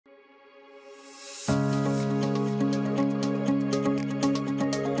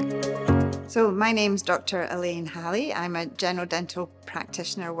So my name's Dr. Elaine Halley. I'm a general dental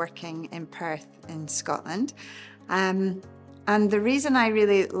practitioner working in Perth in Scotland. And the reason I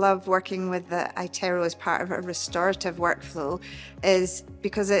really love working with the iTero as part of a restorative workflow is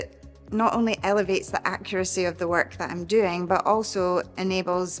because it not only elevates the accuracy of the work that I'm doing, but also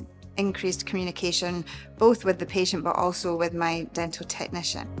enables increased communication both with the patient but also with my dental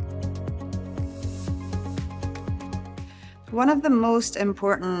technician. One of the most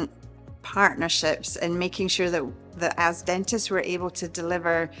important partnerships in making sure that as dentists we're able to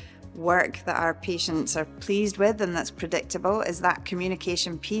deliver work that our patients are pleased with and that's predictable is that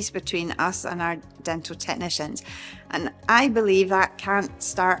communication piece between us and our dental technicians. And I believe that can't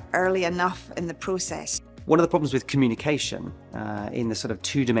start early enough in the process. One of the problems with communication in the sort of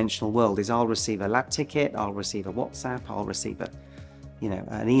two-dimensional world is I'll receive a lab ticket, I'll receive a WhatsApp, I'll receive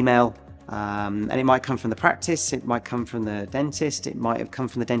an email, and it might come from the practice, it might come from the dentist, it might have come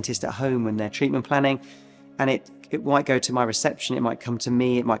from the dentist at home when they're treatment planning, and it might go to my reception, it might come to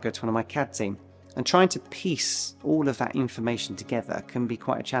me, it might go to one of my CAD team. And trying to piece all of that information together can be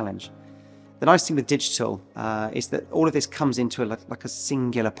quite a challenge. The nice thing with digital is that all of this comes into like a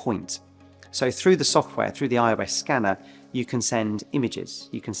singular point. So through the software, through the iOS scanner, you can send images,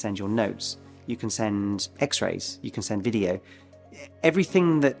 you can send your notes, you can send x-rays, you can send video.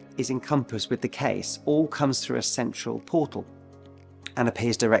 Everything that is encompassed with the case all comes through a central portal and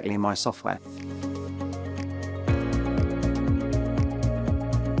appears directly in my software.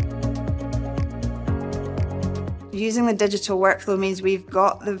 Using the digital workflow means we've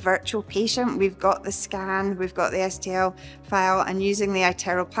got the virtual patient, we've got the scan, we've got the STL file, and using the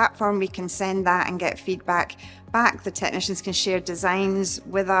iTero platform we can send that and get feedback back. The technicians can share designs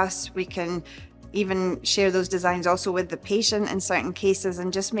with us, we can even share those designs also with the patient in certain cases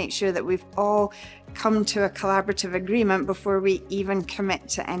and just make sure that we've all come to a collaborative agreement before we even commit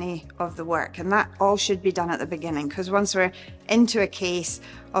to any of the work. And that all should be done at the beginning, because once we're into a case,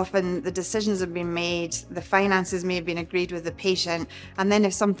 often the decisions have been made, the finances may have been agreed with the patient, and then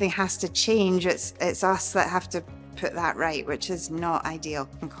if something has to change, it's us that have to put that right, which is not ideal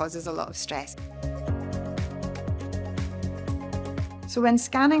and causes a lot of stress. So when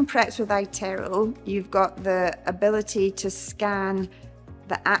scanning preps with iTero, you've got the ability to scan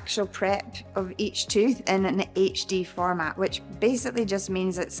the actual prep of each tooth in an HD format, which basically just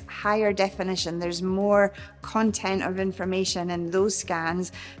means it's higher definition. There's more content of information in those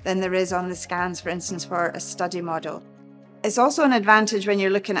scans than there is on the scans, for instance, for a study model. It's also an advantage when you're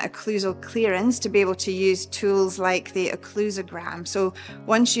looking at occlusal clearance to be able to use tools like the occlusogram. So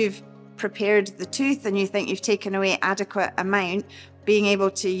once you've prepared the tooth and you think you've taken away adequate amount, being able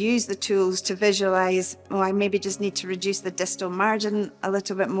to use the tools to visualize, oh, I maybe just need to reduce the distal margin a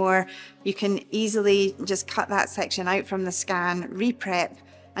little bit more. You can easily just cut that section out from the scan, re-prep,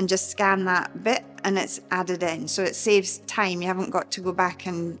 and just scan that bit and it's added in. So it saves time. You haven't got to go back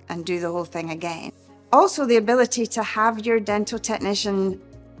and do the whole thing again. Also, the ability to have your dental technician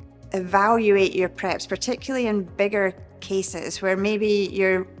evaluate your preps, particularly in bigger cases where maybe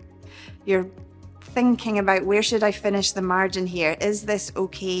you're thinking about where should I finish the margin here? Is this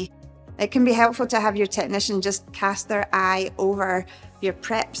okay? It can be helpful to have your technician just cast their eye over your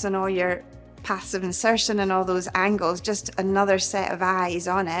preps and all your paths of insertion and all those angles, just another set of eyes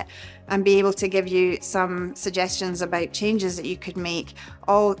on it, and be able to give you some suggestions about changes that you could make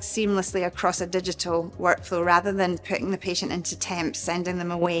all seamlessly across a digital workflow rather than putting the patient into temps, sending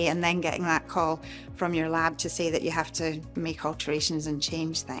them away and then getting that call from your lab to say that you have to make alterations and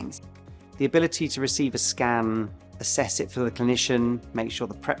change things. The ability to receive a scan, assess it for the clinician, make sure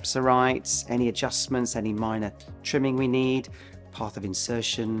the preps are right, any adjustments, any minor trimming we need, path of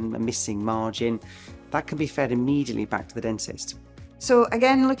insertion, a missing margin, that can be fed immediately back to the dentist. So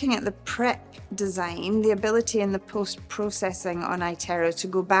again, looking at the prep design, the ability in the post-processing on iTero to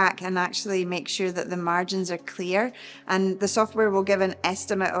go back and actually make sure that the margins are clear, and the software will give an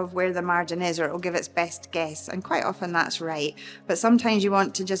estimate of where the margin is, or it will give its best guess, and quite often that's right. But sometimes you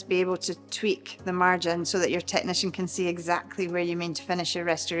want to just be able to tweak the margin so that your technician can see exactly where you mean to finish your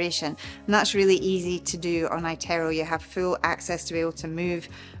restoration. And that's really easy to do on iTero. You have full access to be able to move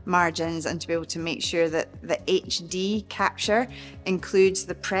margins and to be able to make sure that the HD capture includes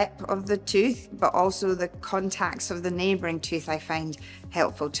the prep of the tooth, but also the contacts of the neighbouring tooth. I find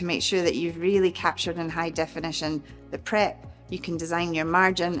helpful to make sure that you've really captured in high definition the prep. You can design your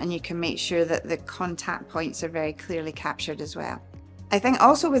margin and you can make sure that the contact points are very clearly captured as well. I think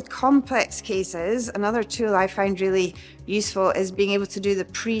also with complex cases, another tool I find really useful is being able to do the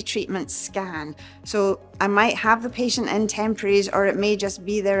pre-treatment scan. So I might have the patient in temporaries, or it may just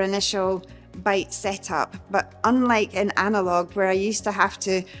be their initial bite setup. But unlike in analog, where I used to have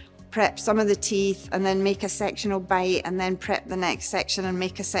to prep some of the teeth and then make a sectional bite and then prep the next section and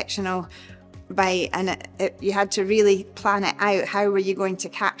make a sectional bite, and you had to really plan it out. How were you going to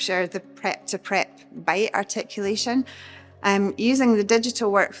capture the prep to prep bite articulation? Using the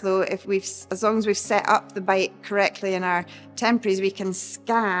digital workflow, as long as we've set up the bite correctly in our temporaries, we can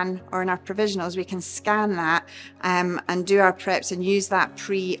scan, or in our provisionals, we can scan that and do our preps and use that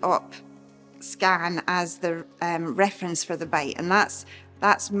pre-op scan as the reference for the bite, and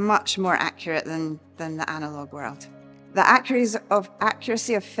that's much more accurate than the analog world. The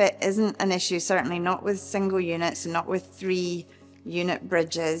accuracy of fit isn't an issue, certainly not with single units and not with 3-unit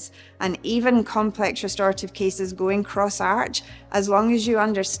bridges, and even complex restorative cases going cross-arch, as long as you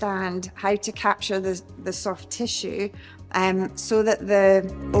understand how to capture the soft tissue so that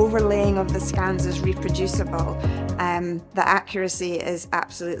the overlaying of the scans is reproducible, the accuracy is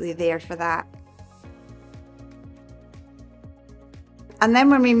absolutely there for that. And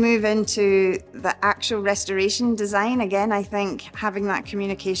then when we move into the actual restoration design, again, I think having that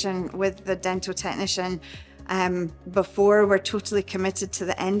communication with the dental technician before we're totally committed to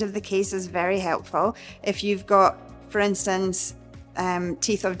the end of the case is very helpful. If you've got, for instance,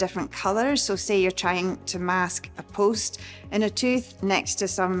 teeth of different colors, so say you're trying to mask a post in a tooth next to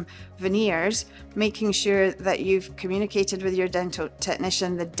some veneers, making sure that you've communicated with your dental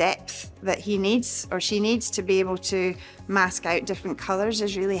technician the depth that he needs or she needs to be able to mask out different colors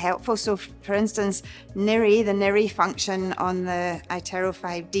is really helpful. So for instance, the NIRI function on the iTero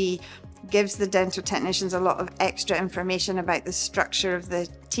 5D gives the dental technicians a lot of extra information about the structure of the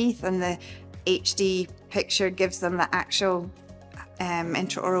teeth, and the HD picture gives them the actual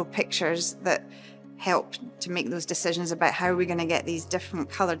intraoral pictures that help to make those decisions about how we're going to get these different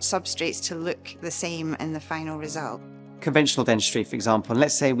coloured substrates to look the same in the final result. Conventional dentistry, for example, and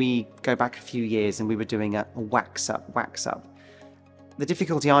let's say we go back a few years and we were doing a wax up. The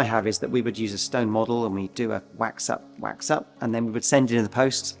difficulty I have is that we would use a stone model and we do a wax up, and then we would send it in the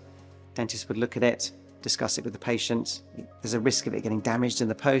post. Dentists would look at it, discuss it with the patient. There's a risk of it getting damaged in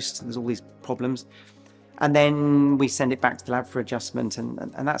the post. There's all these problems. And then we send it back to the lab for adjustment,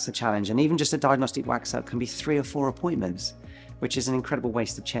 and that's a challenge. And even just a diagnostic wax-up can be 3 or 4 appointments, which is an incredible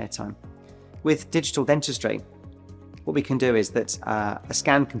waste of chair time. With digital dentistry, what we can do is that a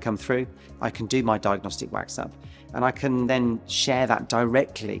scan can come through, I can do my diagnostic wax-up, and I can then share that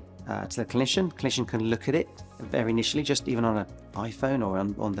directly to the clinician. The clinician can look at it very initially, just even on an iPhone or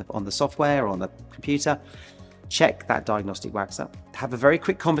on the software or on the computer, check that diagnostic wax-up, have a very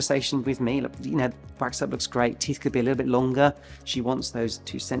quick conversation with me. Look, you know, wax-up looks great, teeth could be a little bit longer. She wants those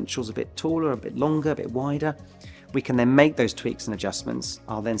 2 centrals a bit taller, a bit longer, a bit wider. We can then make those tweaks and adjustments.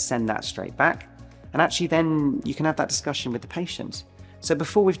 I'll then send that straight back. And actually then you can have that discussion with the patient. So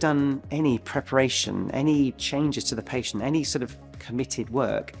before we've done any preparation, any changes to the patient, any sort of committed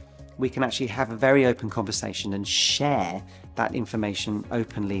work, we can actually have a very open conversation and share that information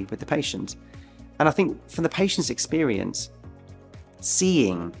openly with the patient. And I think from the patient's experience,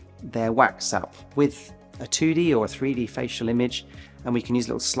 seeing their wax up with a 2D or a 3D facial image, and we can use a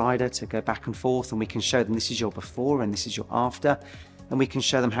little slider to go back and forth, and we can show them this is your before and this is your after, and we can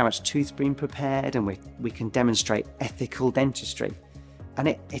show them how much tooth's been prepared, and we can demonstrate ethical dentistry.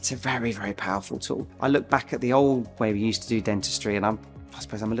 And it's a very, very powerful tool. I look back at the old way we used to do dentistry, and I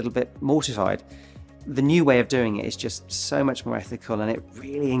suppose I'm a little bit mortified. The new way of doing it is just so much more ethical, and it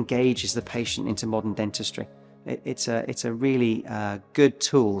really engages the patient into modern dentistry. It's a really good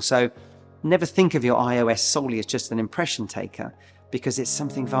tool. So never think of your iOS solely as just an impression taker, because it's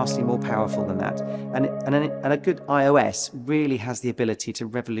something vastly more powerful than that. And a good iOS really has the ability to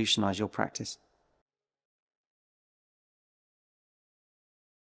revolutionize your practice.